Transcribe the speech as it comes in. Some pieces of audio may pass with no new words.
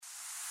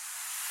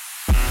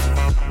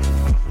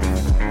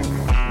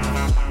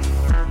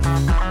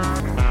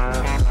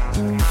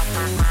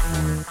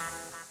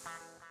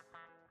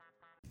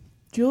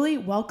Julie,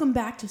 welcome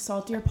back to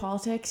Saltier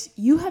Politics.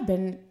 You have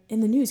been in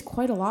the news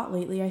quite a lot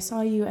lately. I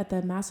saw you at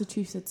the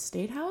Massachusetts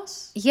State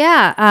House.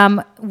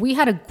 Yeah, we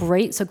had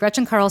so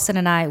Gretchen Carlson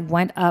and I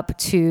went up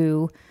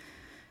to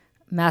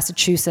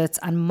Massachusetts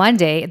on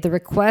Monday at the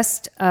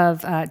request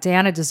of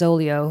Diana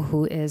DeZolio,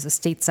 who is a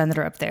state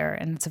senator up there.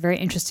 And it's a very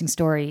interesting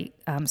story.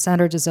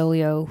 Senator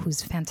DeZolio,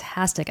 who's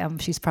fantastic.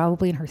 She's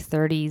probably in her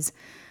 30s,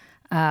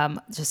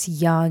 just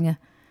young,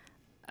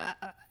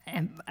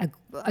 and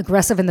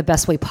aggressive in the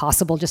best way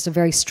possible, just a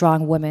very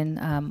strong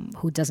woman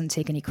who doesn't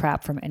take any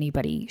crap from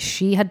anybody.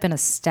 She had been a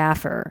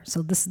staffer.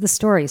 So this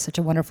story is such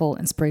a wonderful,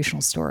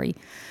 inspirational story.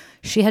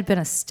 She had been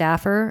a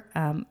staffer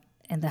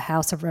in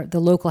the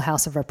local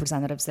House of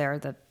Representatives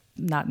there,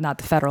 not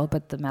the federal,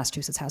 but the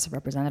Massachusetts House of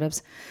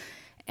Representatives.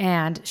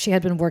 And she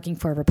had been working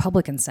for a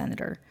Republican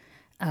senator.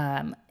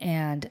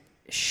 And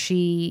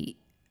she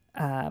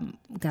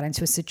got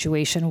into a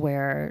situation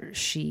where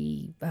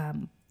she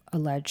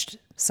alleged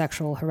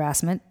sexual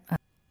harassment,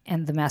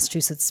 and the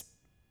Massachusetts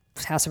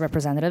House of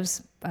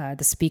Representatives,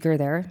 the speaker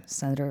there,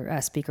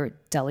 Speaker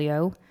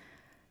Delio,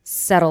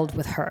 settled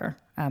with her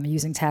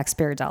using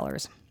taxpayer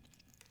dollars.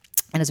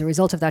 And as a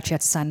result of that, she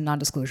had to sign a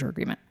non-disclosure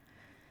agreement.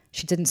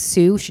 She didn't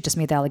sue. She just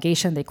made the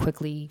allegation. They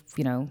quickly,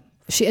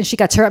 she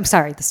got, I'm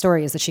sorry, the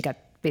story is that she got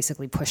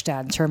basically pushed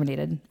out and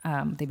terminated.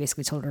 They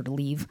basically told her to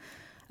leave.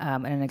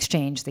 And in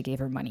exchange, they gave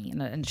her money,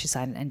 and she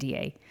signed an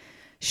NDA.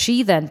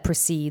 She then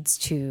proceeds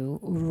to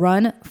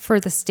run for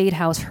the state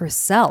house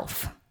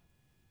herself,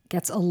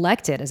 gets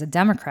elected as a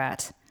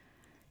Democrat,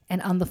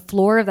 and on the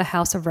floor of the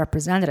House of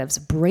Representatives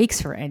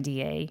breaks her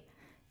NDA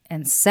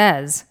and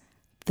says,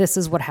 "This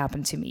is what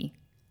happened to me,"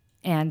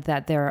 and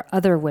that there are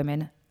other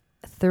women,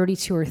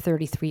 32 or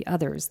 33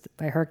 others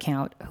by her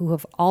count, who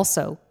have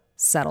also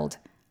settled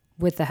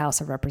with the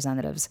House of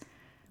Representatives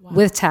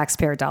with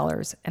taxpayer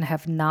dollars and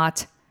have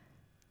not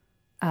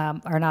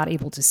are not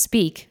able to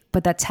speak,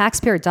 but that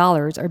taxpayer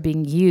dollars are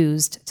being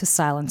used to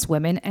silence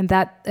women, and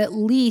that at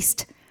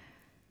least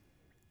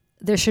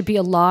there should be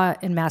a law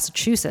in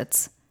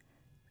Massachusetts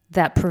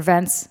that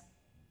prevents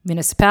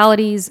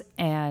municipalities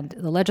and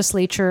the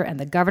legislature and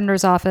the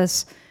governor's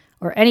office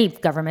or any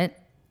government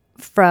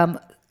from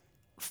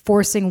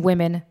forcing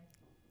women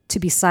to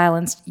be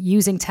silenced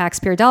using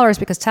taxpayer dollars,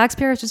 because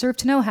taxpayers deserve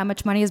to know how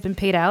much money has been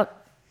paid out.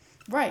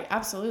 Right,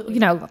 absolutely.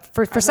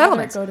 For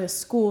settlements. Go to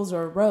schools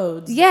or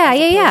roads. Yeah.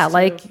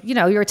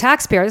 You're a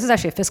taxpayer. This is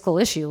actually a fiscal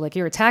issue. Like,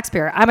 you're a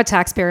taxpayer. I'm a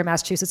taxpayer in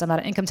Massachusetts. I'm not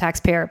an income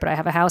taxpayer, but I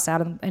have a house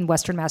out in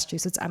Western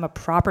Massachusetts. I'm a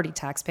property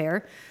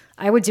taxpayer.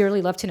 I would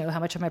dearly love to know how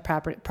much of my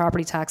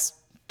property tax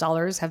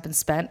dollars have been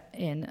spent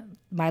in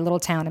my little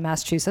town in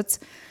Massachusetts.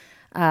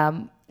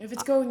 If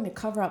it's going to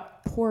cover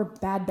up poor,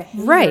 bad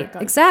behavior. Right,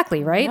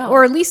 exactly, right? No.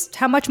 Or at least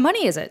how much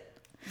money is it?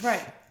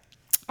 Right.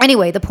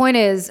 Anyway, the point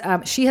is,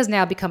 she has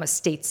now become a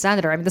state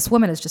senator. I mean, this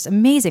woman is just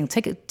amazing.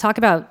 Talk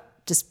about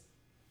just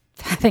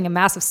having a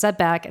massive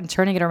setback and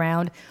turning it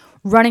around,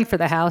 running for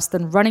the House,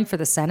 then running for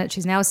the Senate.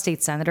 She's now a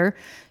state senator.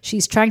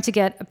 She's trying to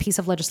get a piece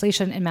of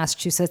legislation in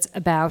Massachusetts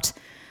about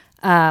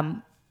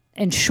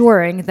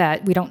ensuring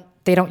that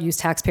they don't use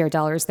taxpayer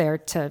dollars there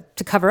to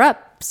cover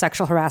up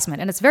sexual harassment.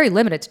 And it's very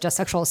limited to just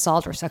sexual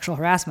assault or sexual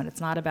harassment.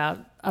 It's not about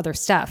other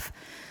stuff.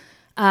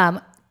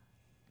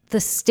 The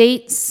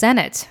state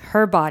Senate,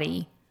 her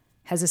body,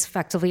 has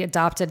effectively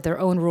adopted their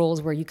own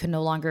rules where you can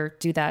no longer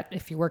do that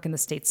if you work in the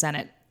state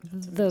Senate.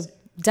 The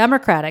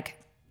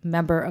Democratic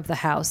member of the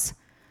House,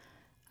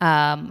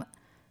 the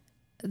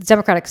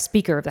Democratic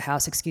Speaker of the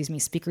House,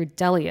 Speaker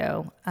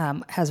Delio,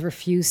 has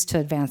refused to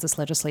advance this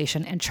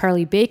legislation. And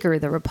Charlie Baker,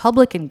 the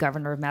Republican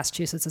governor of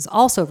Massachusetts, has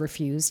also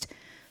refused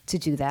to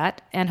do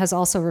that, and has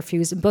also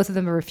refused, and both of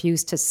them have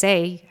refused to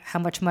say how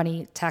much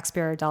money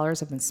taxpayer dollars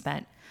have been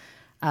spent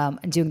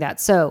in doing that.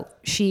 So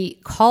she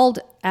called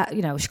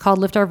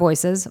Lift Our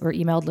Voices, or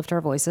emailed Lift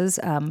Our Voices,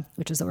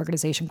 which is the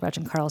organization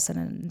Gretchen Carlson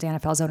and Dana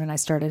Falzone and I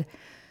started.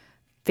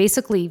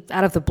 Basically,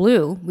 out of the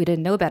blue, we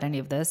didn't know about any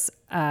of this.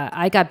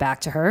 I got back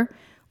to her.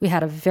 We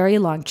had a very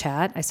long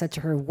chat. I said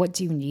to her, "What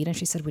do you need?" And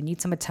she said, "We need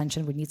some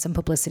attention. We need some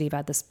publicity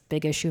about this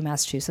big issue in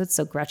Massachusetts."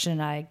 So Gretchen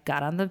and I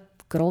got on the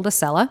good old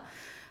Acela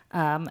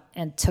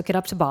and took it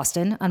up to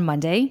Boston on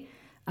Monday.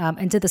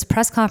 And did this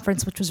press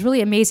conference, which was really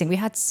amazing. We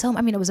had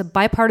it was a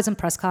bipartisan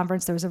press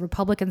conference. There was a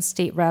Republican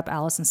state rep,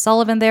 Allison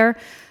Sullivan, there.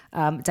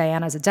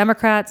 Diana is a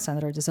Democrat.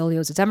 Senator DeZolio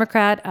is a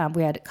Democrat.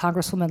 We had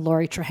Congresswoman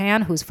Lori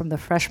Trahan, who's from the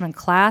freshman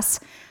class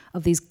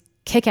of these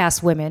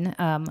kick-ass women.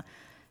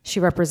 She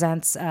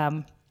represents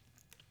the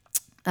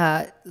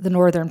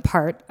northern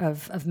part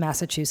of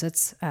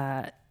Massachusetts,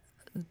 the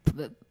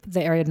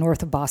area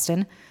north of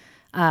Boston.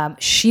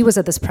 She was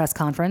at this press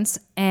conference,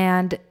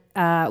 and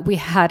we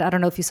had, I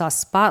don't know if you saw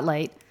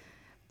Spotlight,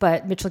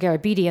 but Mitchell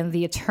Garabedian,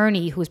 the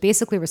attorney who was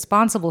basically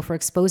responsible for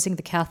exposing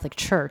the Catholic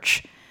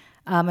Church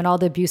and all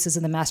the abuses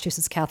in the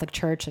Massachusetts Catholic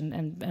Church,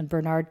 and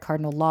Bernard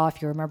Cardinal Law,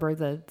 if you remember,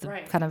 the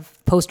right. kind of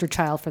poster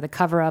child for the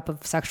cover-up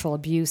of sexual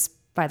abuse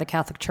by the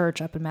Catholic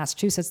Church up in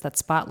Massachusetts that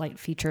Spotlight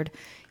featured.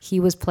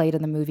 He was played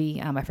in the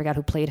movie. I forgot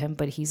who played him,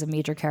 but he's a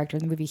major character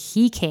in the movie.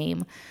 He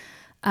came.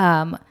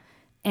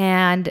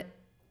 And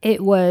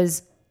it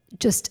was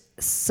just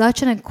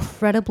such an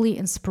incredibly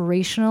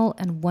inspirational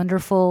and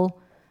wonderful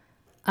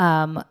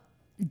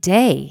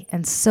day,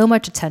 and so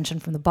much attention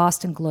from the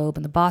Boston Globe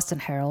and the Boston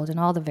Herald and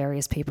all the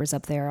various papers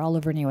up there all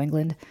over New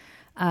England.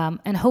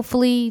 And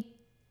hopefully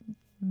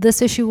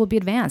this issue will be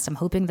advanced. I'm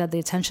hoping that the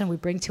attention we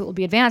bring to it will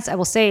be advanced. I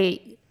will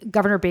say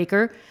Governor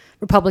Baker,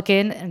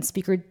 Republican, and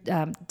Speaker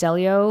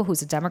Delio,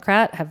 who's a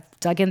Democrat, have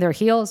dug in their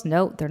heels.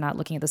 No, they're not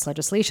looking at this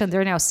legislation.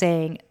 They're now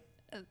saying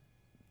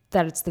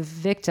that it's the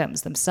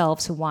victims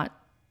themselves who want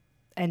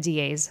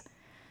NDAs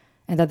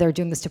and that they're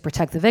doing this to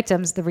protect the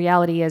victims. The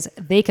reality is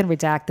they can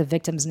redact the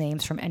victims'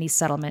 names from any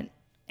settlement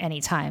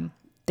anytime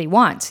they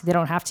want. They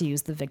don't have to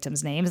use the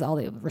victims' names,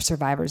 or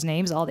survivors'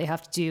 names. All they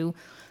have to do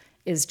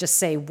is just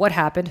say what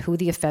happened, who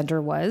the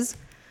offender was,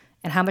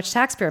 and how much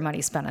taxpayer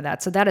money spent on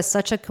that. So that is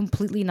such a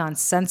completely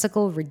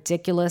nonsensical,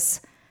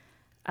 ridiculous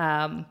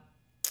talking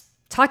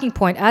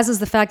point, as is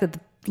the fact that the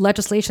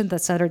legislation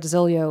that Senator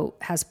DeZolio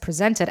has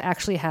presented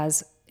actually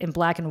has, in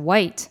black and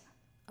white,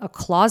 a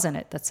clause in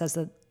it that says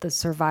that the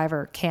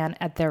survivor can,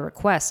 at their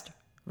request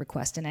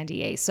an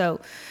NDA.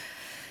 So,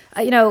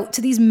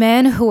 to these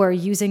men who are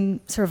using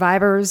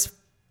survivors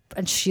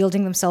and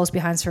shielding themselves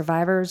behind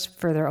survivors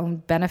for their own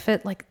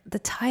benefit, like, the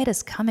tide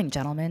is coming,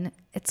 gentlemen.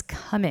 It's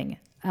coming.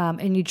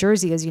 In New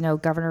Jersey, as you know,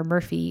 Governor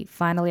Murphy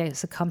finally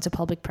succumbed to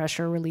public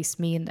pressure, released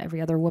me and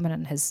every other woman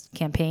in his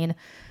campaign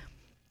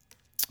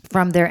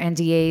from their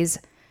NDAs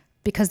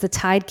because the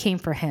tide came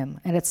for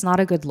him, and it's not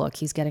a good look.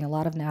 He's getting a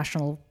lot of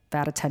national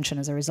bad attention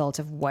as a result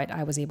of what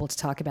I was able to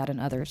talk about and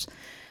others.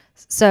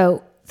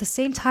 So the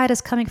same tide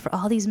is coming for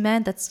all these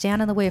men that stand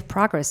in the way of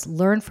progress.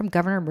 Learn from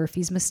Governor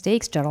Murphy's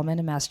mistakes, gentlemen,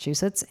 in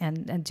Massachusetts,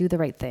 and do the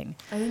right thing.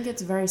 I think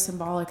it's very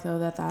symbolic, though,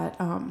 that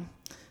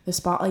the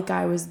Spotlight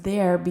guy was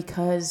there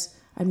because,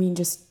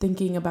 just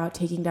thinking about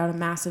taking down a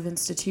massive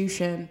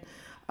institution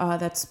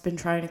that's been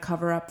trying to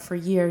cover up for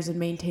years and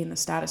maintain the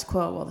status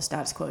quo. Well, the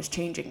status quo is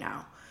changing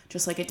now,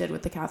 just like it did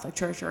with the Catholic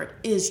Church, or it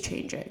is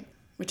changing,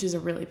 which is a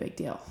really big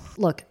deal.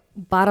 Look,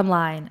 bottom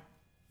line,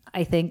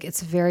 I think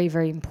it's very,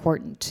 very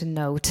important to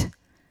note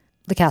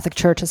the Catholic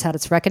Church has had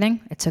its reckoning.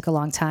 It took a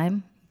long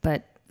time,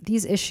 but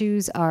these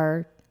issues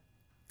are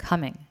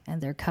coming,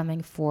 and they're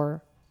coming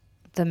for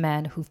the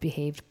men who've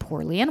behaved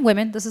poorly, and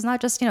women. This is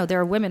not just, there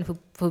are women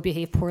who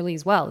behave poorly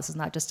as well. This is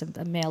not just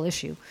a male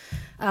issue.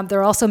 There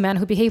are also men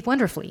who behave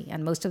wonderfully,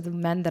 and most of the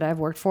men that I've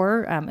worked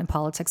for, in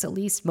politics at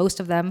least, most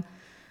of them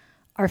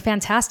are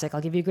fantastic.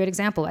 I'll give you a great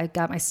example. I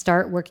got my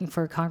start working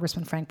for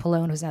Congressman Frank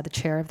Pallone, who's now the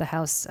chair of the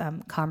House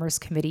Commerce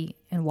Committee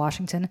in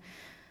Washington.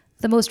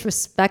 The most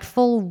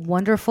respectful,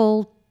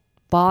 wonderful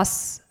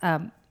boss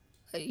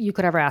you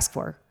could ever ask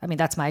for.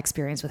 That's my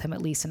experience with him,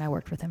 at least, and I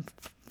worked with him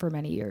for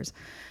many years.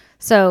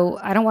 So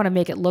I don't want to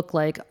make it look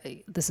like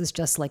this is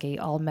just like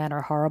all men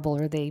are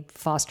horrible or they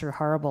foster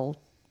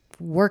horrible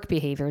work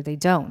behavior. They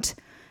don't.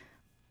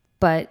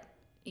 But,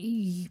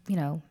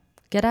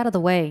 get out of the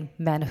way,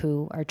 men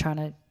who are trying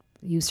to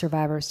use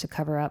survivors to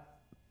cover up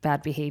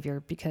bad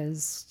behavior,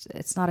 because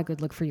it's not a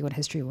good look for you, and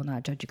history will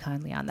not judge you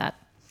kindly on that.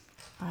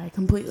 I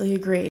completely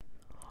agree.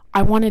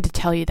 I wanted to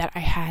tell you that I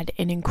had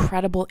an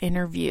incredible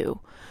interview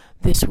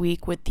this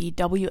week with the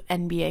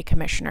WNBA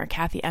commissioner,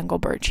 Cathy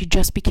Engelbert. She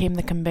just became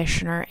the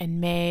commissioner in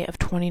May of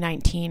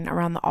 2019,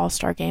 around the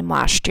All-Star game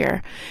last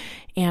year.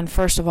 And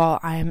first of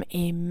all, I am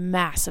a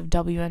massive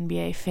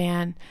WNBA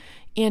fan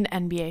and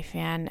NBA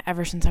fan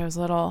ever since I was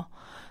little.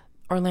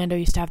 Orlando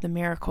used to have the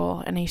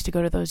Miracle, and I used to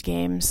go to those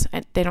games,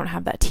 and they don't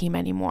have that team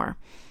anymore.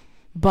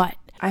 But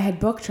I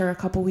had booked her a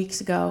couple weeks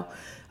ago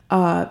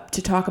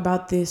to talk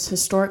about this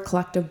historic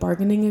collective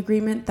bargaining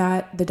agreement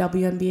that the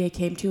WNBA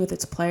came to with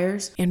its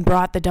players, and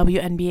brought the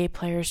WNBA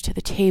players to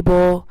the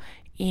table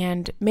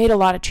and made a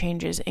lot of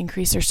changes,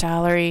 increased their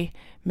salary,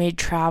 made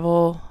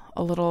travel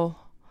a little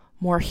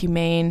more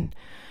humane,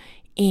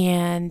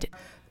 and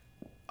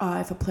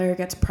if a player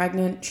gets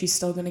pregnant, she's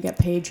still going to get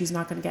paid. She's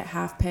not going to get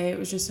half pay. It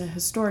was just a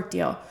historic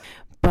deal.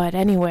 But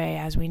anyway,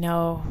 as we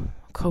know,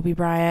 Kobe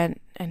Bryant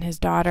and his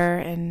daughter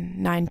and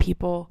 9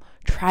 people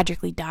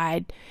tragically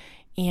died.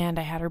 And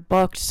I had her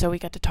booked, so we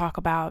got to talk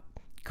about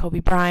Kobe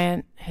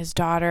Bryant, his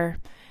daughter.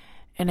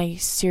 And I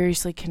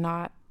seriously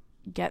cannot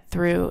get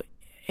through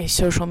a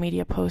social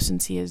media post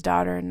and see his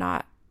daughter and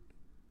not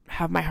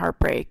have my heart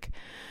break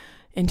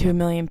into a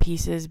million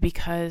pieces,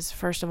 because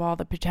first of all,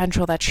 the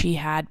potential that she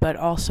had, but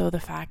also the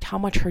fact how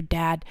much her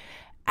dad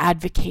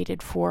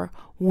advocated for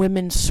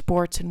women's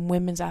sports and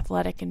women's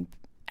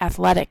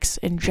athletics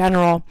in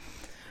general,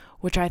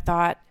 which I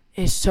thought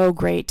is so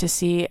great to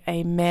see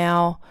a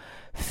male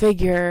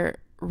figure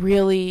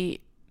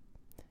really,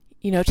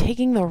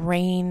 taking the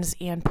reins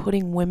and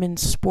putting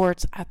women's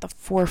sports at the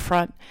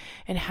forefront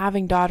and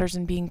having daughters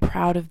and being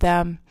proud of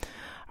them.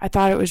 I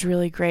thought it was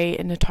really great,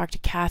 and to talk to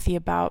Cathy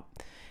about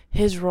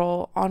his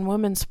role on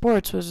women's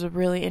sports was a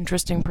really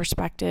interesting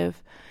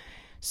perspective.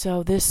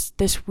 So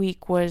this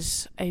week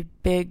was a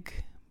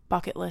big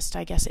bucket list,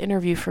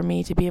 interview for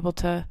me, to be able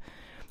to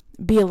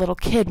be a little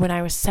kid when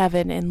I was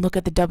 7 and look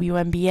at the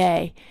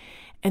WNBA,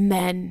 and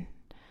then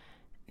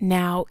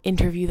now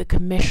interview the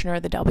commissioner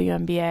of the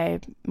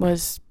WNBA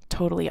was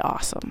totally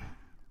awesome.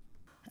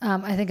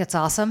 I think it's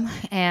awesome.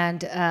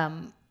 And,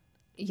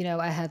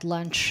 I had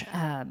lunch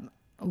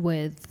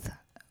with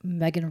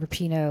Megan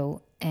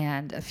Rapinoe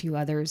and a few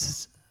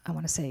others, I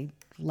want to say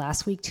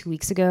last week, 2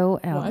 weeks ago.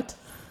 What?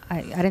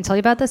 I didn't tell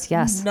you about this?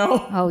 Yes.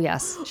 No. Oh,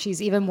 yes.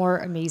 She's even more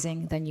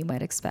amazing than you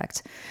might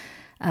expect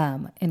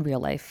in real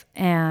life.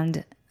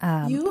 And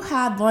you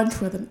had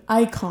lunch with an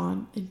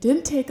icon and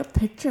didn't take a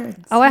picture.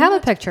 I have a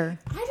picture.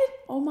 I did.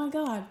 Oh my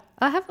God.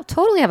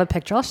 Totally have a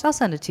picture. I'll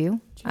send it to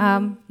you.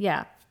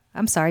 Yeah.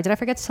 I'm sorry. Did I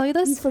forget to tell you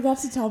this? You forgot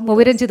to tell me. Well,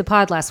 we didn't do the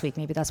pod last week.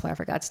 Maybe that's why I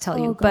forgot to tell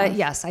you. Gosh. But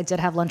yes, I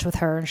did have lunch with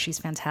her, and she's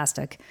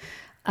fantastic.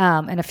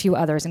 And a few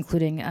others,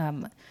 including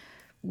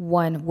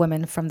one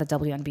woman from the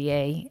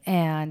WNBA.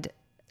 And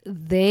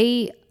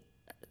the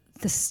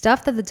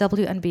stuff that the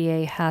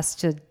WNBA has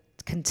to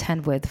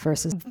contend with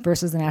versus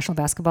the National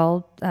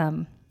Basketball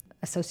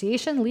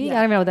Association League. Yeah.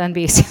 I don't know what the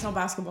NBA is. National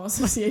Basketball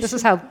Association. This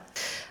is how,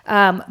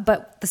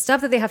 but the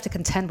stuff that they have to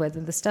contend with,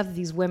 and the stuff that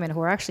these women who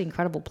are actually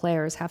incredible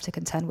players have to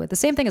contend with, the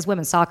same thing as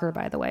women's soccer,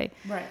 by the way,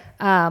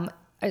 right?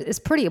 Is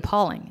pretty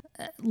appalling.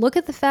 Look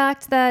at the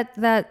fact that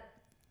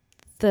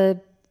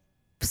the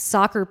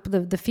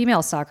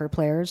female soccer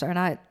players are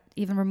not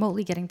even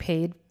remotely getting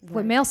paid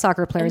what male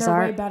soccer players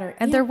are, way better.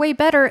 And they're way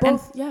better.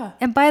 Both,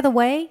 and by the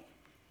way,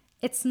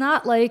 it's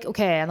not like,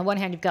 okay, on the one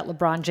hand you've got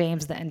LeBron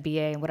James, the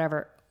NBA, and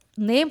whatever.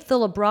 Name the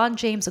LeBron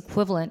James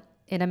equivalent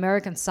in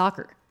American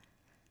soccer.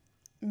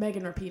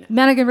 Megan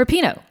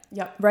Rapinoe.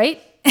 Yep. Right?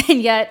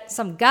 And yet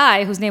some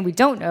guy whose name we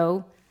don't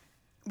know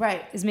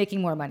is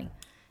making more money.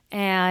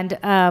 And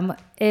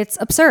it's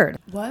absurd.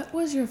 What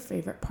was your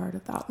favorite part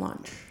of that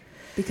lunch?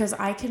 Because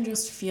I can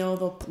just feel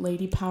the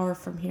lady power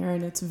from here,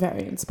 and it's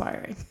very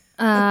inspiring.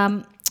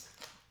 My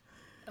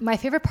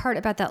favorite part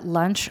about that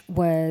lunch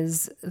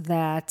was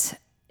that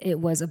it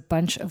was a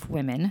bunch of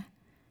women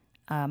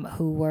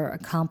who were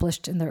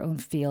accomplished in their own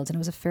fields, and it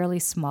was a fairly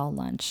small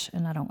lunch.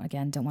 And I don't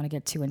want to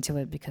get too into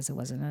it because it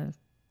wasn't a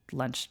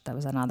lunch that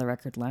was an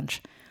on-the-record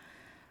lunch.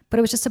 But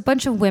it was just a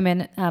bunch of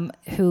women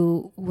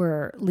who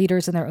were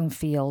leaders in their own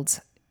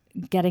fields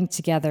getting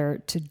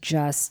together to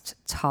just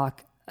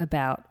talk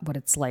about what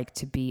it's like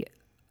to be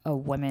a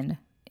woman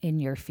in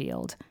your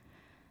field.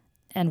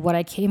 And what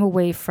I came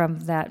away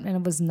from that, and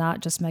it was not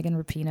just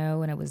Megan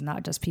Rapinoe, and it was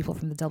not just people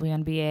from the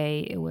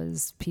WNBA, it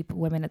was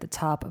women at the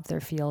top of their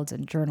fields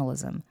in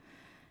journalism,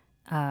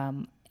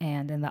 and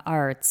in the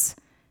arts,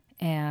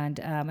 and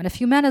a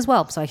few men as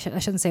well. So I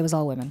shouldn't say it was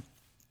all women.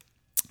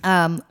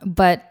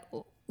 But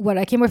what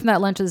I came away from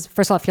that lunch is,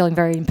 first of all, feeling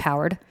very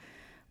empowered,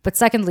 but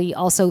secondly,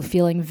 also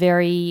feeling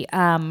very,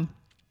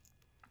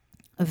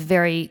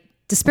 very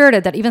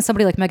dispirited that even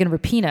somebody like Megan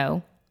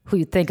Rapinoe, who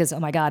you think is, oh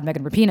my God,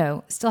 Megan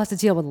Rapinoe, still has to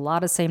deal with a lot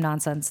of the same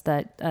nonsense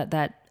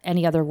that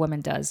any other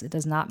woman does. It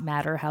does not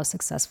matter how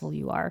successful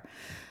you are.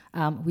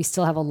 We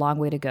still have a long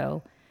way to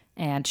go.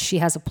 And she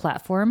has a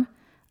platform,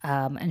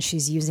 and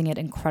she's using it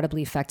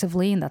incredibly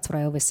effectively. And that's what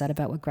I always said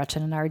about what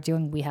Gretchen and I are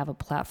doing. We have a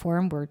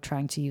platform. We're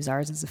trying to use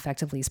ours as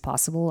effectively as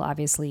possible.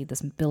 Obviously,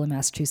 this bill in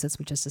Massachusetts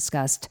we just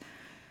discussed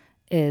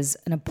is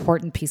an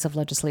important piece of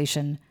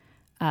legislation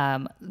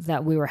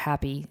that we were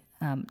happy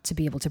to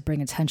be able to bring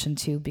attention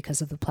to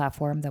because of the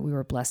platform that we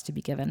were blessed to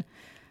be given.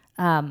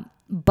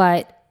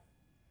 But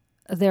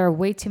there are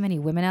way too many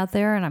women out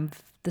there, and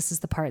this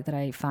is the part that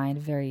I find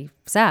very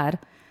sad,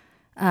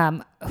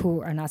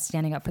 who are not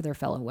standing up for their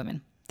fellow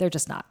women. They're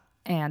just not.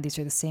 And these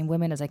are the same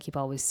women, as I keep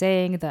always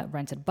saying, that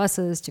rented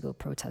buses to go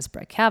protest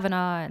Brett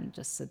Kavanaugh and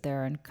just sit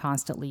there and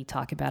constantly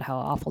talk about how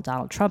awful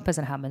Donald Trump is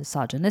and how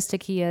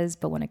misogynistic he is.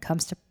 But when it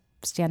comes to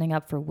standing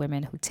up for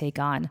women who take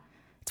on,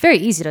 it's very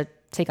easy to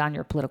take on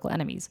your political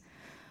enemies.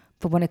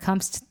 But when it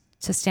comes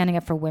to standing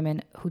up for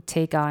women who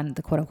take on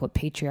the quote-unquote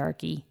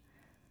patriarchy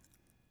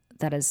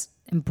that is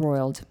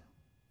embroiled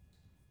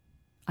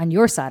on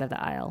your side of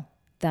the aisle,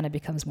 then it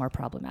becomes more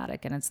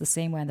problematic. And it's the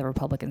same way on the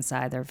Republican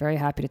side. They're very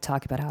happy to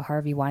talk about how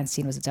Harvey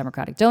Weinstein was a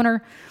Democratic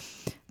donor,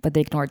 but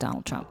they ignored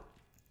Donald Trump.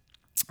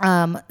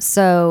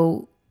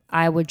 So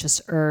I would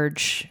just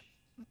urge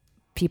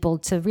people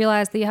to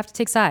realize that you have to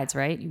take sides,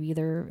 right? You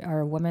either are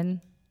a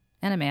woman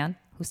and a man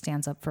who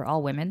stands up for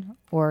all women,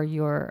 or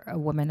you're a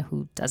woman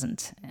who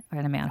doesn't,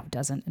 and a man who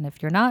doesn't. And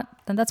if you're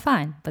not, then that's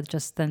fine. But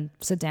just then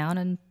sit down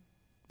and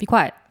be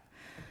quiet.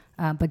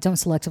 But don't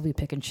selectively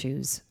pick and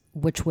choose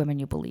which women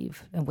you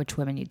believe and which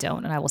women you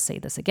don't. And I will say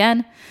this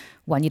again,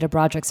 Juanita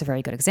Broaddrick's a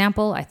very good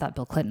example. I thought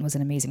Bill Clinton was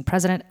an amazing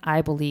president.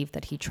 I believe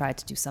that he tried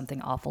to do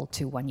something awful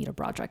to Juanita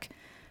Broaddrick.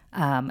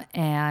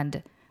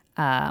 I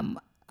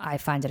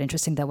find it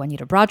interesting that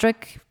Juanita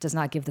Broaddrick does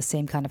not give the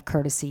same kind of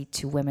courtesy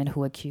to women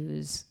who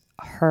accuse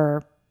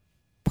her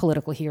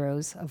political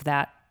heroes of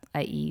that,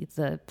 i.e.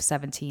 the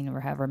 17 or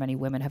however many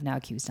women have now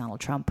accused Donald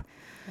Trump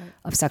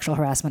of sexual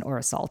harassment or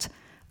assault.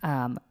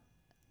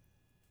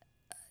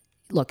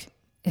 Look,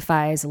 if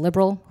I, as a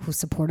liberal who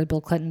supported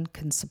Bill Clinton,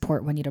 can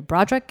support Juanita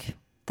Broaddrick,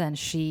 then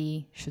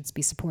she should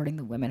be supporting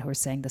the women who are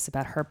saying this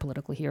about her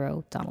political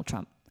hero, Donald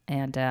Trump.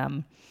 And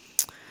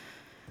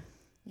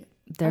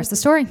there's the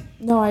story.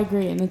 No, I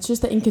agree. And it's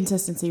just the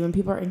inconsistency. When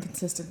people are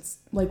inconsistent,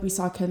 like we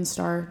saw Ken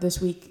Starr this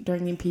week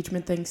during the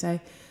impeachment thing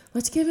say,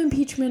 let's give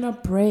impeachment a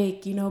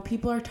break. You know,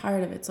 people are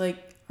tired of it. It's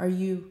like, are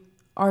you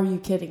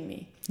kidding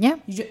me? Yeah.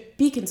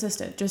 Be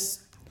consistent.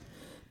 Just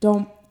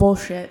don't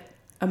bullshit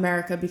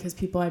America, because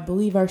people, I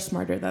believe, are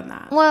smarter than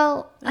that.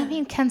 Well, I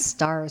mean, Ken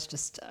Starr is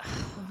just...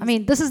 I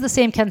mean, this is the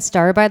same Ken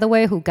Starr, by the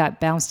way, who got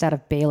bounced out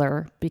of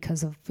Baylor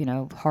because of,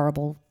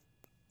 horrible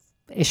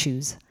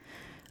issues.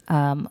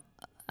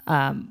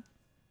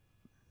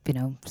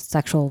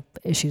 Sexual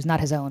issues,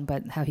 not his own,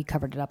 but how he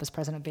covered it up as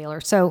president of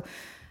Baylor. So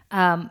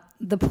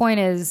the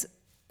point is,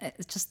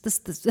 it's just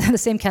the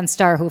same Ken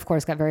Starr, who, of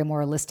course, got very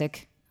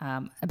moralistic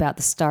about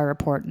the Starr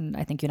report. And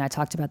I think you and I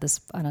talked about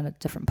this on a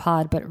different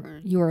pod, but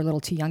you were a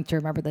little too young to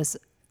remember this.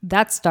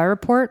 That Starr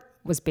report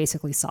was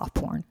basically soft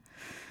porn.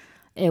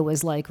 It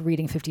was like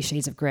reading 50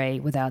 Shades of Grey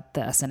without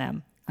the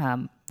S&M,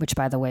 which,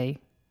 by the way,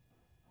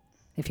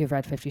 if you've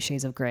read 50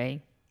 Shades of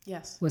Grey,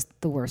 yes, was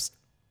the worst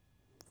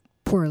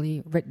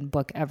poorly written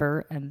book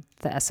ever. And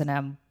the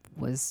S&M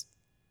was,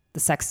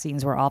 the sex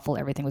scenes were awful.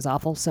 Everything was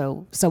awful.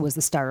 So was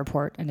the Starr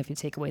report. And if you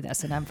take away the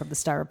S&M from the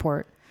Starr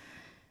report,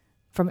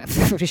 from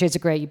 50 Shades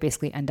of Grey, you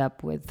basically end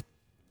up with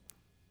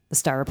the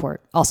Starr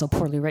report, also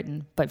poorly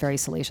written, but very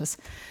salacious.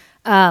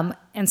 For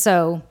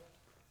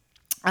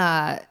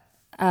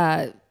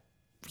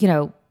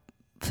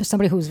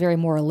somebody who was very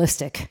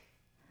moralistic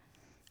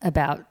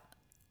about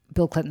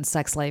Bill Clinton's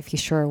sex life, he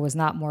sure was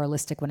not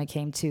moralistic when it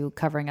came to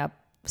covering up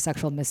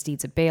sexual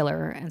misdeeds at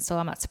Baylor. And so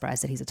I'm not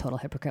surprised that he's a total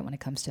hypocrite when it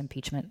comes to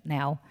impeachment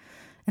now.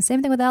 And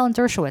same thing with Alan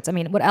Dershowitz. I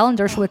mean, what Alan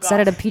Dershowitz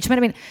said at impeachment,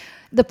 I mean,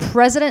 the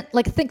president,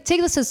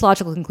 take this as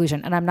logical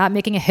conclusion. And I'm not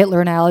making a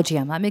Hitler analogy.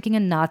 I'm not making a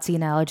Nazi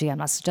analogy. I'm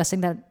not suggesting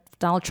that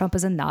Donald Trump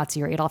is a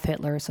Nazi or Adolf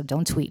Hitler, so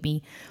don't tweet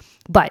me.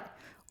 But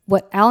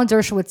what Alan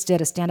Dershowitz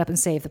did is stand up and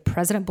say, if the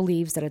president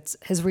believes that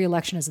his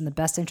reelection is in the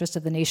best interest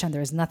of the nation,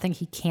 there is nothing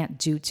he can't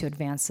do to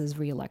advance his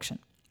reelection.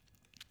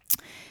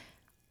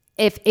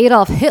 If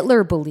Adolf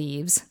Hitler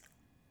believes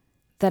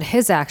that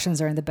his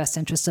actions are in the best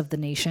interest of the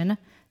nation,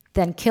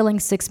 then killing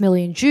 6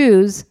 million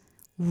Jews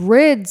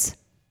rids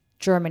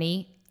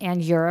Germany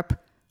and Europe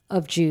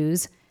of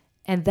Jews,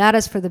 and that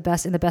is in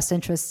the best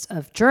interests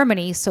of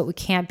Germany, so it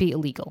can't be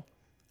illegal.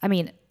 I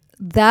mean,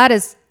 that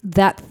is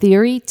that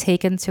theory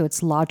taken to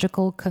its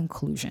logical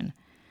conclusion.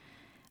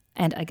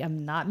 And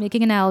I'm not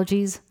making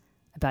analogies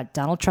about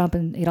Donald Trump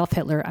and Adolf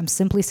Hitler. I'm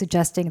simply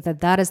suggesting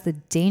that is the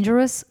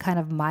dangerous kind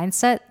of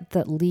mindset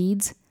that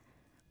leads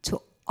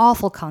to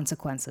awful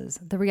consequences.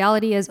 The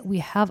reality is we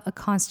have a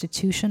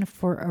constitution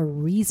for a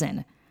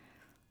reason.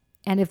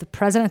 And if the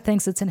president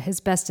thinks it's in his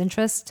best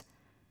interest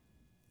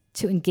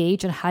to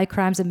engage in high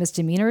crimes and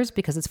misdemeanors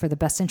because it's for the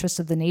best interest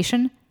of the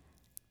nation,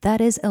 that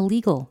is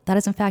illegal. That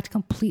is, in fact,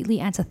 completely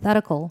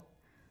antithetical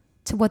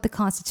to what the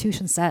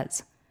Constitution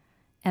says.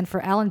 And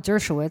for Alan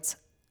Dershowitz,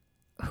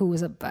 who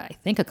was I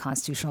think a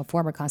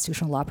former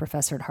constitutional law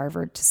professor at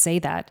Harvard, to say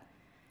that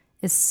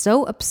is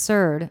so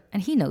absurd,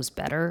 and he knows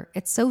better.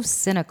 It's so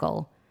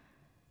cynical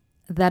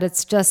that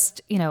it's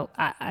just,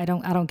 I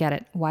don't get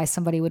it. Why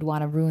somebody would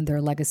want to ruin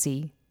their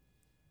legacy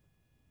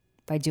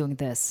by doing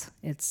this.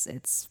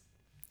 It's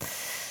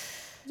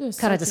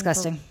kind of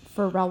disgusting.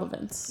 For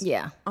relevance.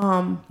 Yeah.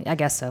 I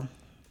guess so.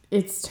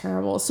 It's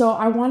terrible. So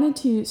I wanted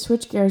to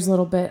switch gears a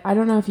little bit. I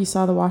don't know if you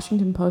saw the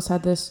Washington Post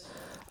had this,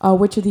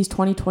 which of these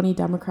 2020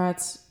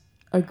 Democrats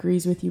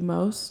agrees with you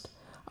most?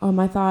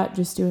 I thought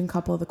just doing a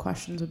couple of the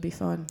questions would be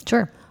fun.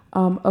 Sure.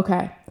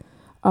 Okay.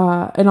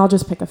 And I'll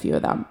just pick a few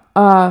of them.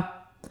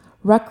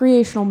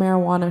 Recreational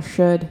marijuana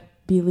should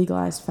be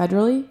legalized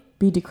federally,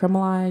 be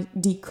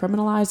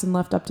decriminalized and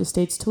left up to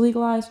states to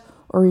legalize,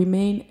 or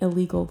remain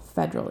illegal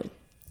federally.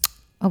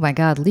 Oh my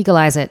God,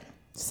 legalize it.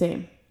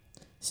 Same.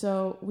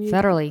 So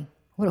federally.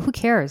 Who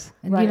cares?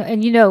 And right.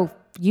 you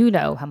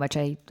know how much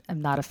I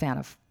am not a fan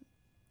of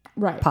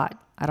pot.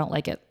 I don't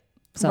like it.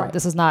 So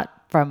This is not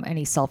from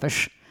any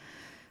selfish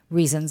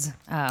reasons.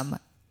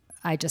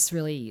 I just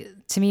really,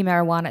 to me,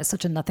 marijuana is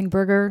such a nothing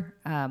burger.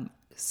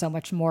 So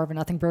much more of a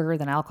nothing burger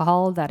than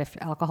alcohol, that if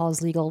alcohol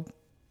is legal,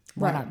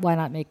 why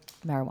not make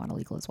marijuana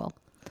legal as well?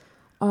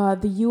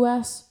 The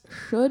U.S.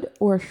 should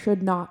or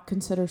should not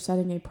consider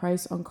setting a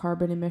price on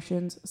carbon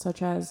emissions,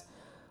 such as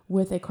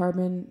with a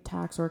carbon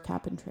tax or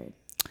cap and trade.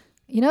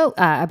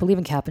 I believe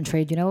in cap and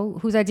trade. You know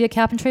whose idea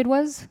cap and trade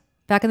was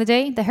back in the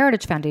day? The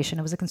Heritage Foundation.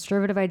 It was a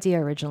conservative idea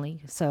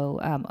originally.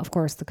 So, of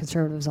course, the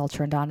conservatives all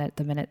turned on it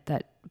the minute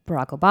that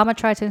Barack Obama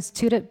tried to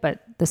institute it. But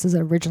this is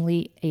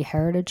originally a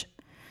Heritage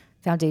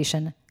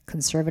Foundation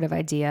conservative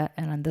idea.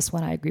 And on this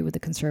one, I agree with the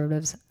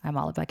conservatives. I'm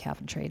all about cap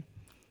and trade.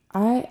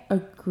 I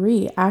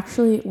agree.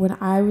 Actually, when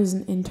I was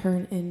an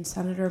intern in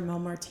Senator Mel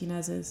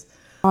Martinez's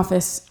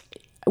office,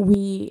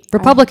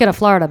 Republican of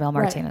Florida, Mel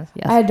Martinez.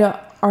 Right. Yes. I had to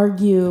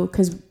argue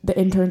because the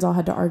interns all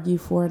had to argue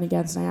for and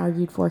against, and I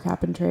argued for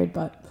cap and trade,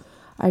 but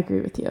I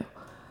agree with you.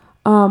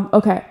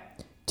 Okay.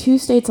 2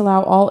 states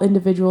allow all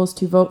individuals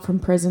to vote from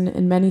prison,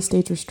 and many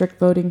states restrict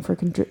voting for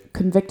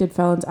convicted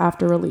felons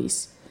after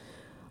release.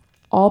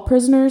 all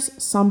prisoners,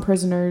 some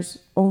prisoners,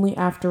 only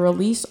after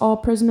release all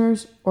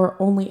prisoners, or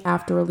only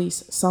after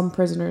release some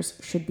prisoners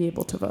should be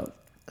able to vote?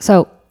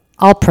 So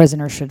all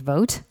prisoners should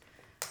vote.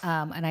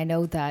 And I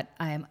know that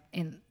I am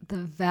in the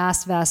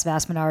vast, vast,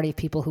 vast minority of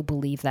people who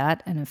believe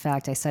that. And in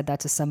fact, I said that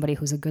to somebody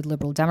who's a good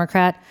liberal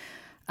Democrat.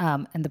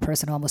 And the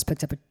person almost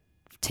picked up a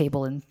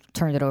table and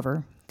turned it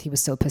over. He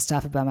was so pissed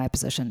off about my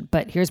position.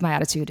 But here's my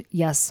attitude.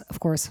 Yes, of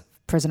course,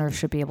 prisoners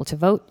should be able to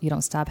vote. You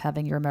don't stop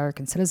having your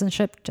American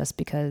citizenship just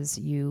because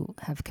you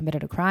have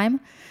committed a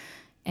crime.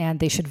 And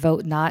they should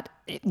vote not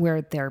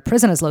where their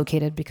prison is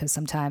located, because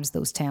sometimes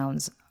those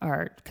towns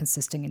are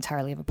consisting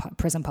entirely of a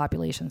prison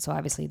population. So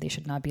obviously they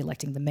should not be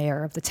electing the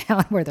mayor of the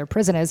town where their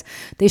prison is.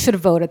 They should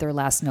vote at their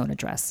last known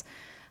address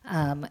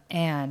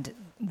and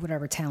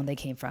whatever town they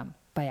came from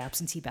by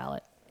absentee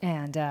ballot.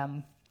 And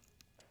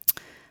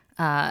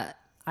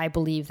I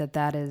believe that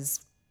that is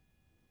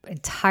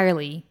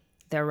entirely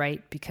their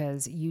right,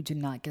 because you do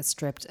not get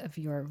stripped of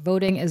your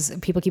voting. As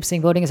people keep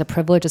saying, voting is a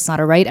privilege. It's not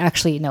a right.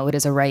 Actually, no, it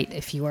is a right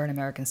if you are an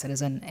American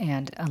citizen.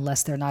 And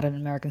unless they're not an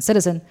American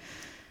citizen,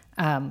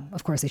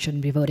 of course, they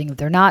shouldn't be voting if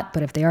they're not.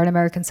 But if they are an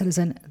American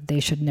citizen,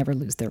 they should never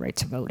lose their right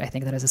to vote. I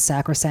think that is a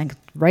sacrosanct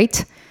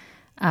right,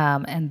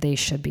 and they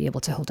should be able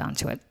to hold on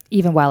to it,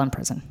 even while in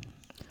prison.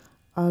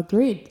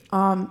 Agreed.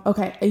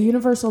 Okay, a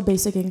universal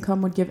basic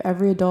income would give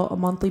every adult a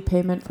monthly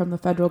payment from the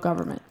federal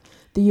government.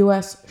 The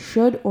U.S.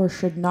 should or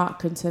should not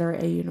consider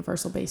a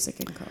universal basic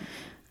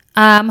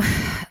income?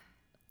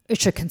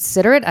 It should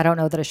consider it. I don't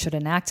know that it should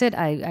enact it.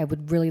 I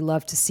would really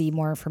love to see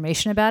more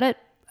information about it.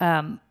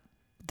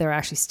 There are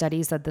actually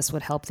studies that this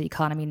would help the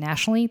economy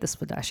nationally. This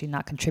would actually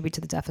not contribute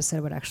to the deficit.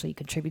 It would actually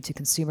contribute to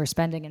consumer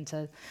spending and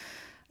to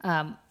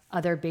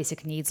other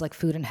basic needs like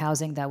food and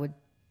housing that would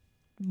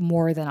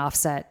more than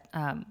offset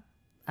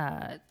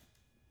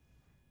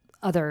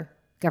other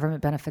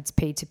government benefits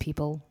paid to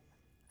people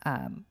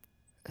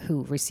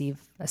who receive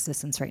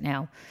assistance right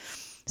now.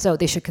 So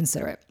they should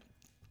consider it.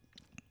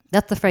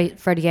 That's the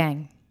Fred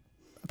Yang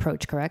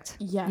approach, correct?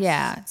 Yes.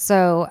 Yeah.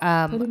 So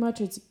pretty much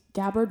it's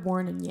Gabbard,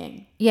 Warren, and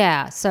Yang.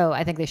 Yeah. So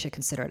I think they should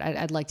consider it.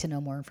 I'd like to know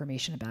more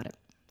information about it.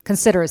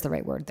 Consider is the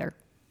right word there.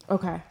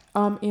 Okay.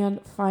 And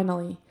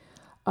finally,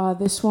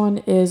 this one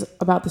is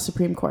about the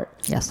Supreme Court.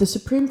 Yes. The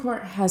Supreme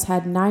Court has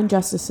had 9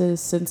 justices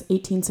since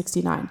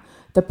 1869.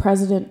 The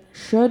president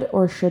should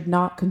or should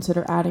not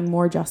consider adding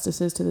more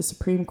justices to the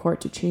Supreme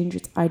Court to change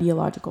its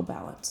ideological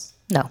balance?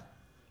 No.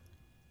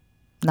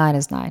 9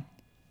 is 9.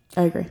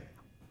 I agree.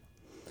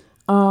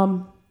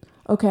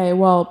 Okay,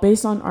 well,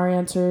 based on our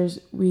answers,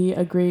 we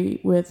agree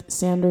with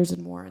Sanders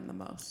and Warren the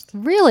most.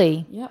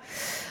 Really? Yep.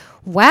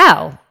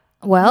 Wow.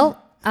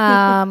 Well,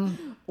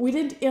 we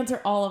didn't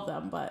answer all of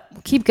them, but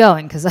keep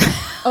going, because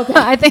okay.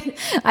 I think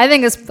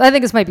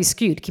this might be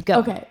skewed. Keep going.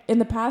 Okay. In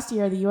the past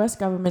year, the U.S.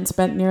 government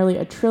spent nearly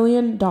 $1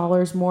 trillion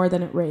more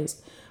than it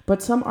raised,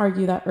 but some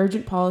argue that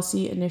urgent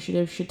policy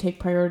initiatives should take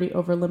priority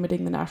over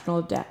limiting the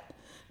national debt.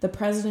 The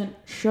president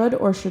should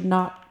or should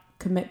not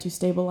commit to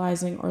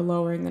stabilizing or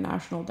lowering the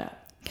national debt?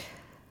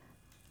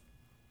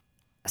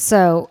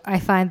 So I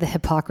find the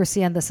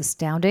hypocrisy on this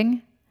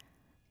astounding,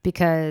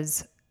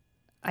 because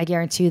I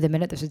guarantee you the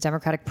minute there's a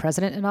Democratic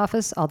president in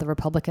office, all the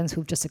Republicans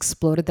who've just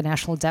exploded the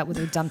national debt with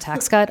their dumb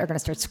tax cut are going to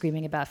start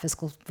screaming about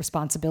fiscal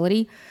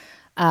responsibility.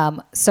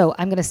 So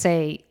I'm going to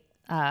say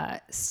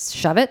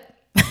shove it.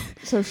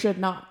 So should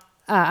not.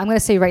 I'm going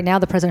to say right now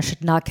the president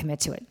should not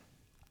commit to it.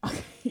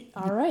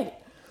 All right.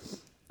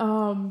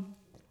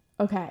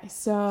 Okay,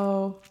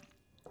 so...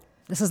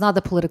 This is not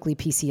the politically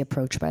PC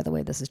approach, by the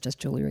way. This is just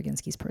Julie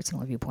Roginski's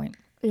personal viewpoint.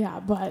 Yeah,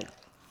 but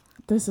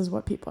this is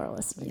what people are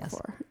listening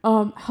for.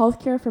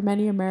 Healthcare for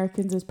many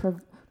Americans is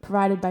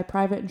provided by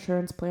private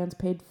insurance plans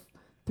paid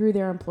through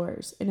their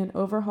employers. In an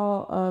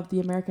overhaul of the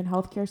American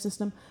healthcare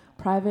system,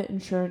 private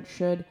insurance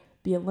should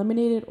be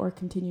eliminated or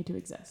continue to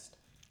exist.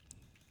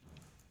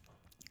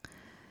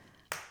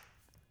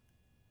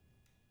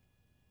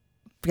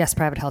 Yes,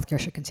 private healthcare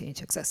should continue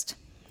to exist.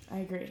 I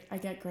agree. I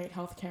get great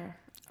healthcare.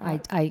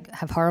 I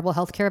have horrible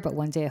healthcare, but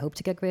one day I hope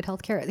to get great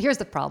healthcare. Here's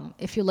the problem.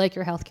 If you like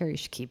your healthcare, you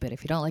should keep it.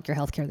 If you don't like your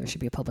healthcare, there should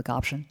be a public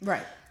option.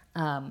 Right.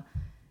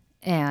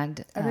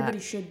 And everybody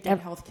should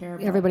get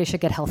healthcare. Everybody should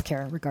get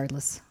healthcare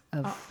regardless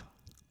of...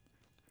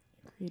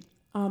 Agreed.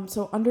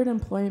 So under an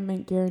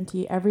employment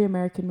guarantee, every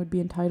American would be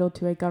entitled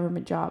to a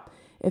government job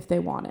if they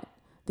want it.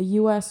 The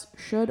U.S.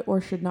 should or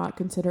should not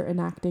consider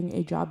enacting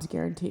a jobs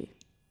guarantee.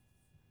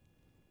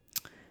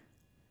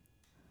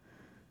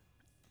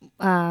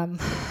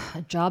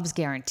 A jobs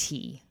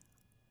guarantee.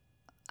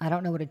 I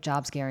don't know what a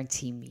jobs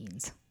guarantee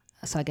means.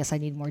 So I guess I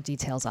need more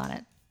details on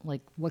it.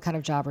 Like, what kind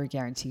of job are you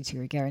guaranteed to?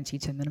 Are you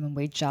guaranteed to a minimum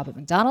wage job at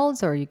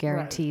McDonald's, or are you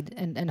guaranteed?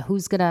 Right. And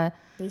who's gonna,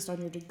 based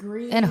on your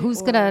degree? And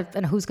who's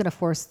gonna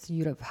force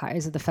you to hire?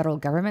 Is it the federal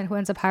government who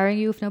ends up hiring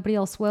you if nobody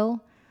else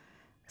will?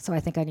 So I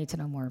think I need to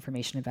know more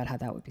information about how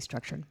that would be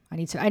structured. I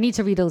need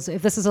to read those.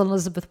 If this is an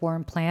Elizabeth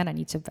Warren plan, I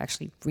need to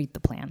actually read the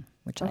plan,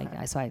 which okay.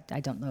 I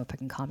don't know if I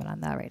can comment on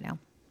that right now.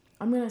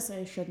 I'm going to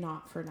say should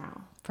not for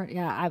now.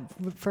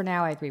 For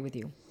now, I agree with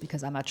you,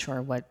 because I'm not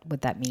sure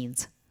what that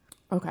means.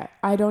 Okay,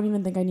 I don't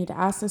even think I need to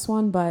ask this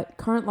one, but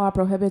current law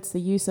prohibits the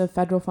use of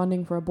federal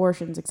funding for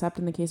abortions except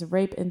in the case of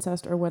rape,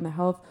 incest, or when the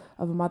health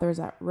of a mother is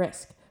at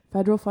risk.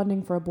 Federal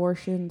funding for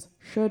abortions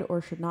should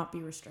or should not be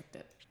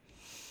restricted.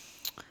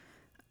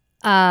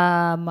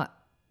 I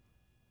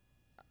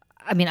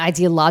mean,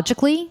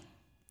 ideologically,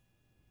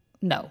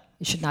 no,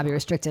 it should not be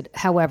restricted.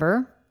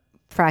 However,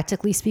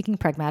 practically speaking,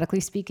 pragmatically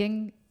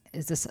speaking,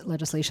 is this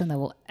legislation that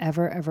will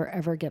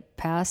ever get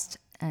passed?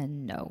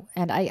 And no.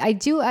 And I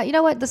do, you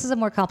know what? This is a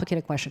more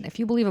complicated question. If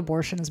you believe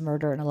abortion is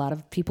murder, and a lot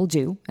of people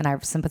do, and I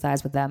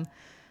sympathize with them,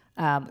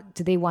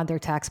 do they want their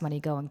tax money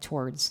going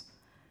towards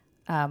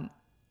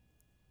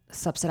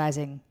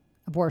subsidizing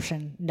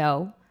abortion?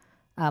 No.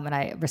 And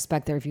I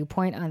respect their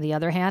viewpoint. On the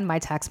other hand, my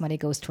tax money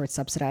goes towards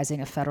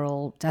subsidizing a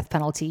federal death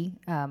penalty,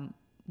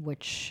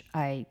 which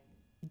I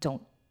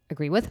don't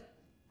agree with.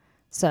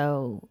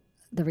 So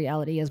the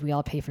reality is we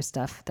all pay for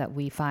stuff that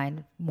we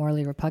find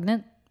morally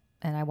repugnant.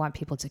 And I want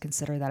people to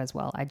consider that as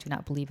well. I do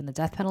not believe in the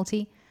death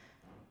penalty,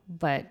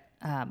 but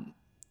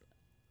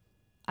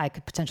I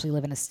could potentially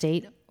live in a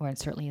state or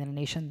certainly in a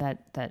nation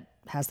that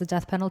has the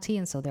death penalty.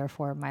 And so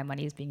therefore my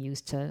money is being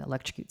used to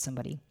electrocute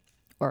somebody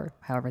or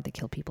however they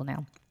kill people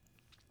now.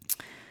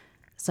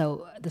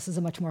 So this is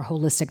a much more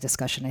holistic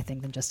discussion, I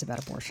think, than just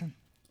about abortion.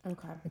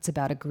 Okay. It's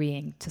about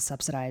agreeing to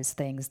subsidize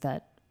things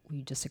that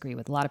we disagree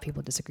with. A lot of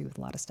people disagree with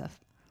a lot of stuff.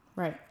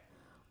 Right.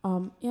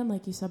 And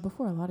like you said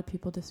before, a lot of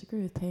people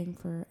disagree with paying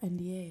for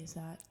NDAs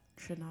that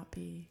should not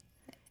be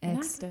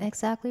enacted.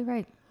 Exactly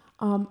right.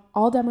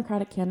 All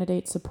Democratic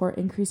candidates support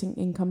increasing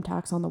income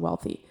tax on the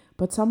wealthy,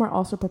 but some are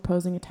also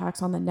proposing a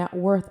tax on the net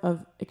worth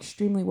of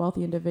extremely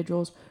wealthy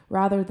individuals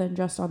rather than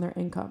just on their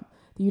income.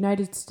 The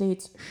United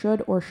States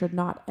should or should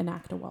not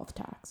enact a wealth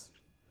tax.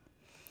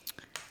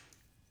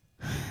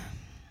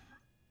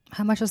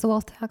 How much is the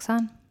wealth tax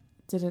on?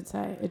 Didn't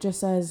say. It just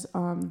says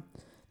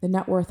the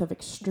net worth of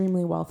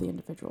extremely wealthy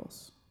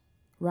individuals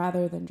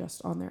rather than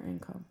just on their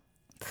income.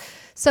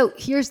 So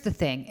here's the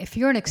thing. If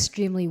you're an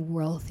extremely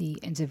wealthy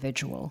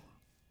individual,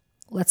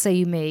 let's say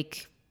you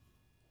make,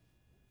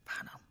 I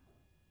don't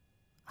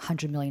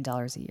know, $100 million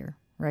a year,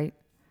 right?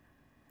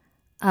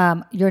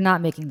 You're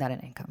not making that in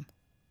income.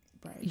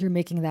 Right. You're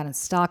making that in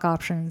stock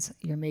options.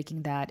 You're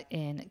making that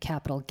in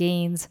capital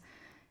gains.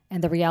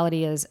 And the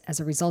reality is, as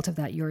a result of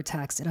that, you're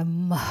taxed at a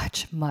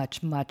much,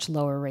 much, much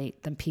lower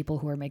rate than people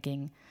who are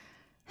making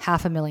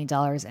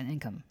 $500,000 in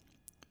income,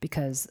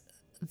 because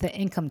the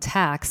income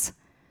tax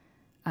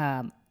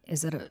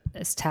is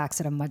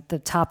taxed at the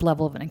top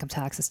level of an income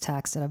tax is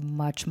taxed at a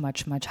much,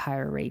 much, much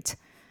higher rate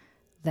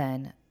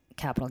than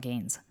capital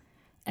gains.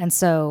 And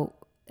so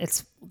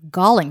it's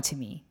galling to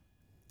me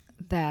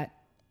that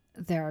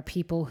there are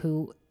people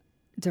who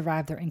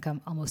derive their income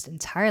almost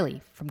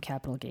entirely from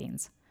capital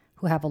gains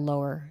who have a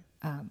lower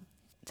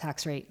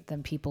tax rate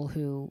than people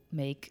who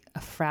make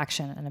a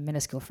fraction and a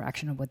minuscule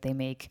fraction of what they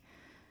make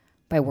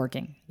by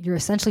working. You're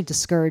essentially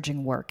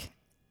discouraging work,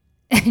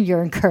 and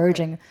you're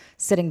encouraging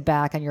sitting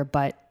back on your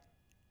butt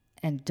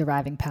and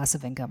deriving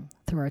passive income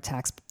through our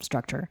tax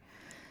structure.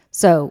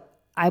 So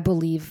I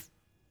believe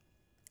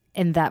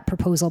in that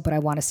proposal, but I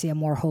want to see a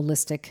more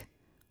holistic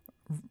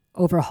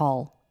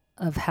overhaul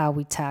of how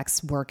we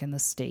tax work in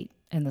this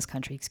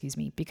country,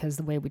 because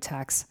the way we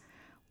tax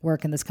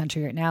work in this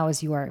country right now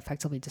is you are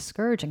effectively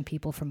discouraging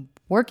people from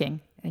working,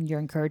 and you're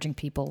encouraging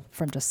people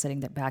from just sitting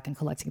there back and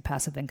collecting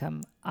passive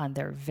income on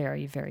their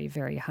very, very,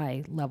 very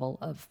high level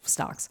of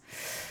stocks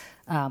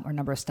or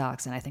number of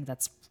stocks. And I think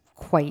that's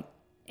quite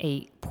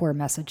a poor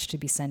message to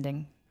be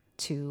sending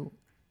to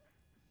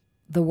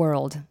the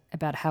world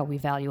about how we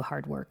value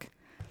hard work.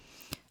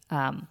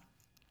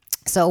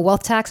 So a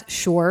wealth tax,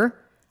 sure.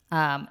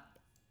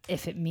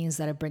 If it means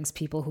that it brings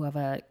people who have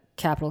a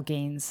capital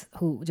gains,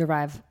 who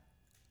derive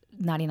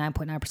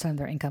 99.9% of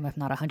their income, if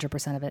not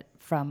 100% of it,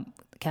 from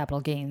capital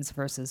gains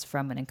versus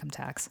from an income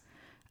tax.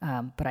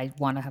 But I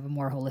want to have a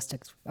more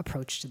holistic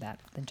approach to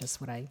that than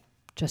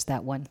just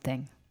that one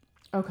thing.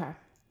 Okay.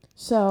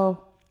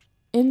 So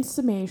in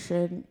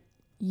summation,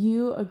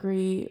 you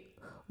agree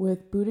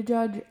with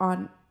Buttigieg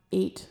on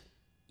 8.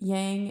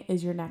 Yang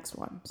is your next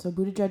one. So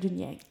Buttigieg and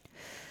Yang.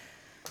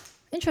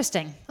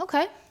 Interesting.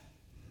 Okay.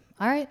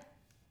 All right.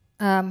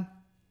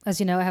 As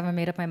you know, I haven't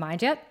made up my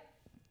mind yet.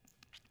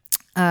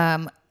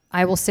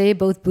 I will say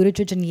both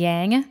Buttigieg and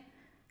Yang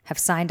have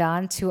signed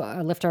on to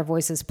a Lift Our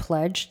Voices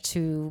pledge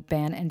to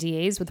ban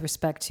NDAs with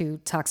respect to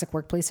toxic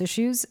workplace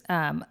issues.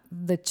 I'll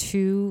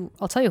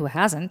tell you who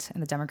hasn't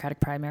in the Democratic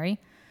primary.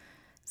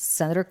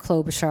 Senator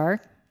Klobuchar.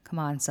 Come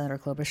on, Senator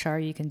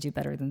Klobuchar, you can do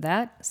better than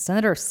that.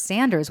 Senator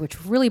Sanders,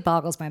 which really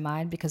boggles my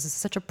mind because it's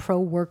such a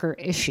pro-worker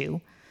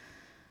issue,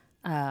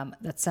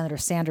 that Senator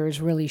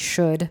Sanders really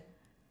should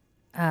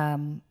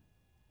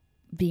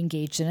be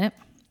engaged in it.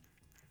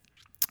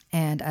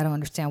 And I don't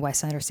understand why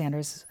Senator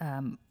Sanders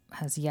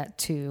has yet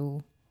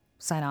to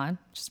sign on.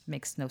 Just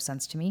makes no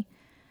sense to me.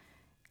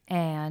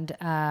 And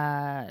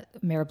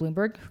Mayor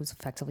Bloomberg, who's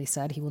effectively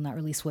said he will not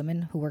release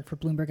women who work for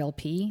Bloomberg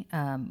LP,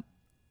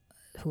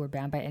 who are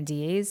bound by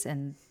NDAs,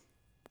 and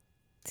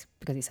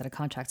because he said a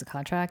contract's a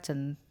contract.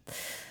 And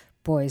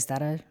boy, is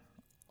that a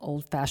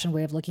old-fashioned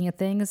way of looking at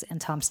things, and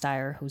Tom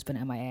Steyer, who's been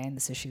MIA in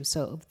this issue.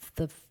 So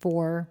the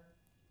four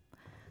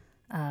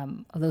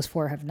of those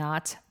four have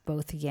not.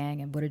 Both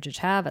Yang and Buttigieg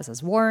have, as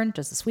has Warren,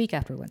 just this week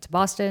after we went to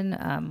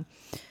Boston.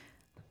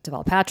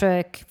 Deval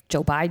Patrick,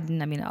 Joe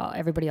Biden,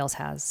 everybody else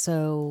has.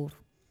 So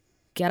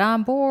get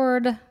on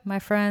board, my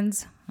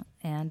friends.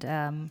 And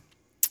I'm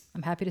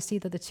happy to see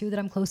that the two that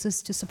I'm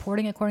closest to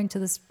supporting, according to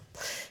this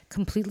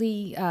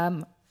completely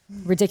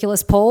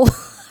ridiculous poll,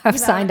 have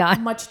signed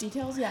on. Much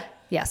details, yeah.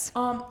 Yes.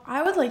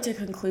 I would like to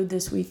conclude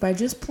this week by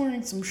just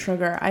pouring some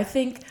sugar. I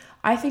think,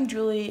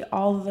 Julie,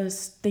 all of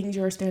those things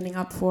you're standing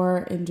up for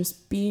and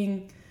just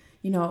being,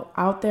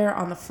 out there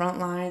on the front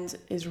lines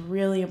is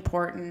really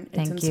important.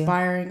 It's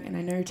inspiring, and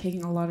I know you're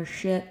taking a lot of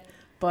shit,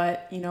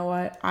 but you know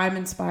what? I'm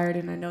inspired,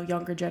 and I know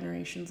younger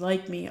generations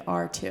like me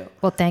are too.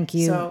 Well, thank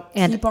you. So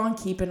keep on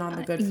keeping on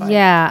the good fight.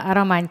 Yeah, I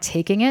don't mind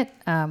taking it.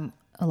 A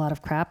lot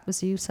of crap,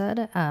 as you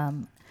said,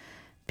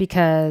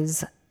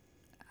 because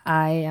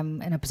I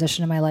am in a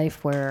position in my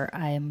life where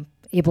I am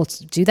able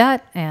to do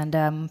that.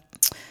 And,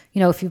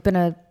 if you've been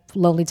a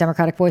lonely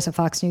Democratic voice on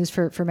Fox News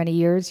for many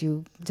years,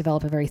 you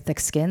develop a very thick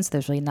skin. So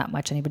there's really not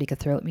much anybody could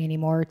throw at me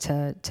anymore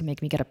to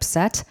make me get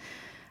upset,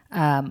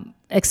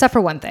 except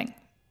for one thing.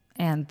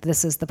 And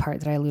this is the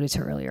part that I alluded to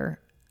earlier.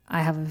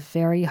 I have a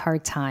very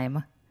hard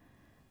time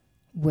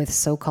with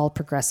so-called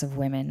progressive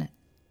women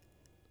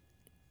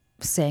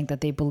saying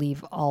that they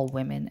believe all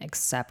women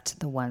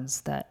except the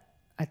ones that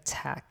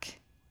attack,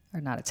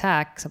 or not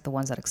attack, except the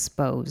ones that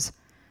expose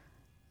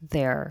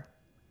their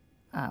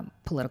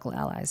political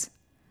allies.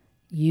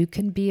 You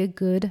can be a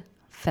good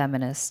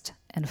feminist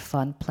and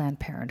fund Planned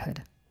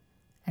Parenthood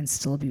and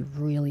still be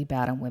really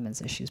bad on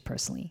women's issues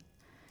personally.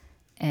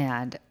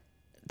 And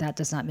that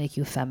does not make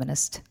you a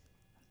feminist.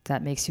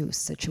 That makes you a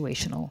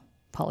situational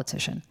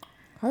politician.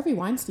 Harvey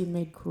Weinstein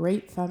made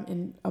great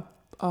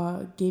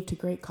gave to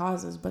great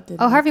causes, but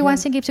didn't. Harvey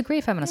Weinstein gave to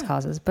great feminist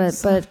causes, but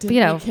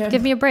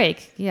give me a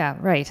break. Yeah,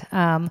 right.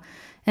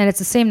 And it's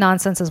the same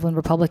nonsense as when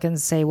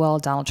Republicans say, well,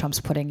 Donald Trump's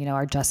putting,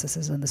 our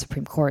justices in the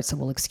Supreme Court, so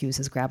we'll excuse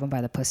his grab him by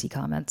the pussy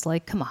comments.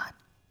 Like, come on.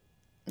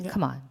 Yeah.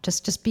 Come on.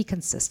 Just be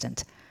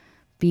consistent.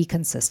 Be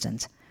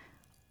consistent.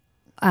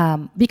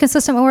 Be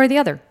consistent one way or the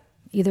other.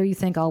 Either you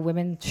think all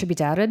women should be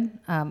doubted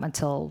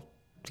until,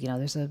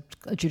 there's a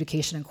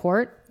adjudication in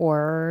court,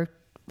 or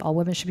all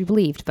women should be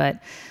believed. But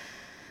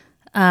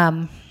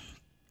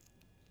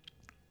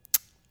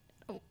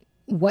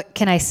what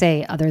can I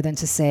say other than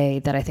to say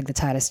that I think the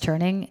tide is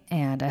turning,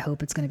 and I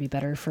hope it's going to be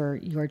better for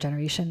your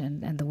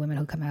generation and the women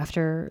who come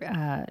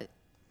after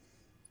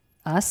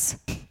us.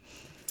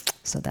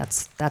 So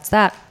that's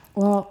that.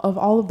 Well, of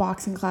all the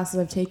boxing classes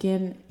I've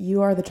taken,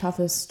 you are the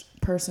toughest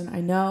person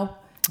I know.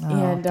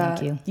 And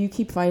thank you. You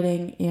keep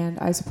fighting, and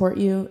I support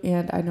you.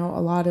 And I know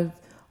a lot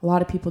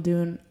of people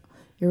do. And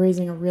you're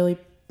raising a really,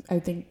 I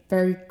think,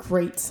 very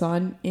great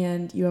son.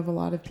 And you have a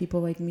lot of people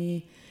like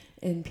me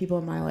and people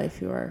in my life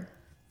who are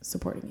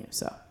supporting you.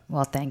 So,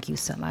 well, thank you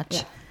so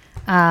much.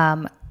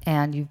 Yeah.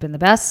 And you've been the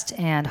best.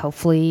 And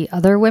hopefully,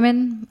 other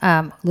women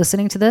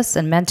listening to this,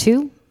 and men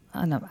too.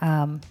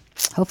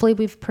 Hopefully,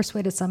 we've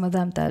persuaded some of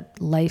them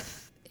that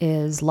life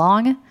is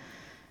long,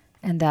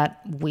 and that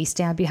we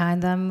stand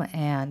behind them,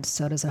 and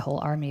so does a whole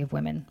army of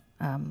women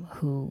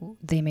who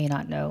they may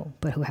not know,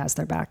 but who has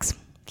their backs.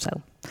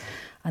 So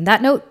on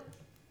that note,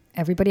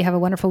 everybody have a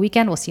wonderful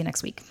weekend. We'll see you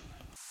next week.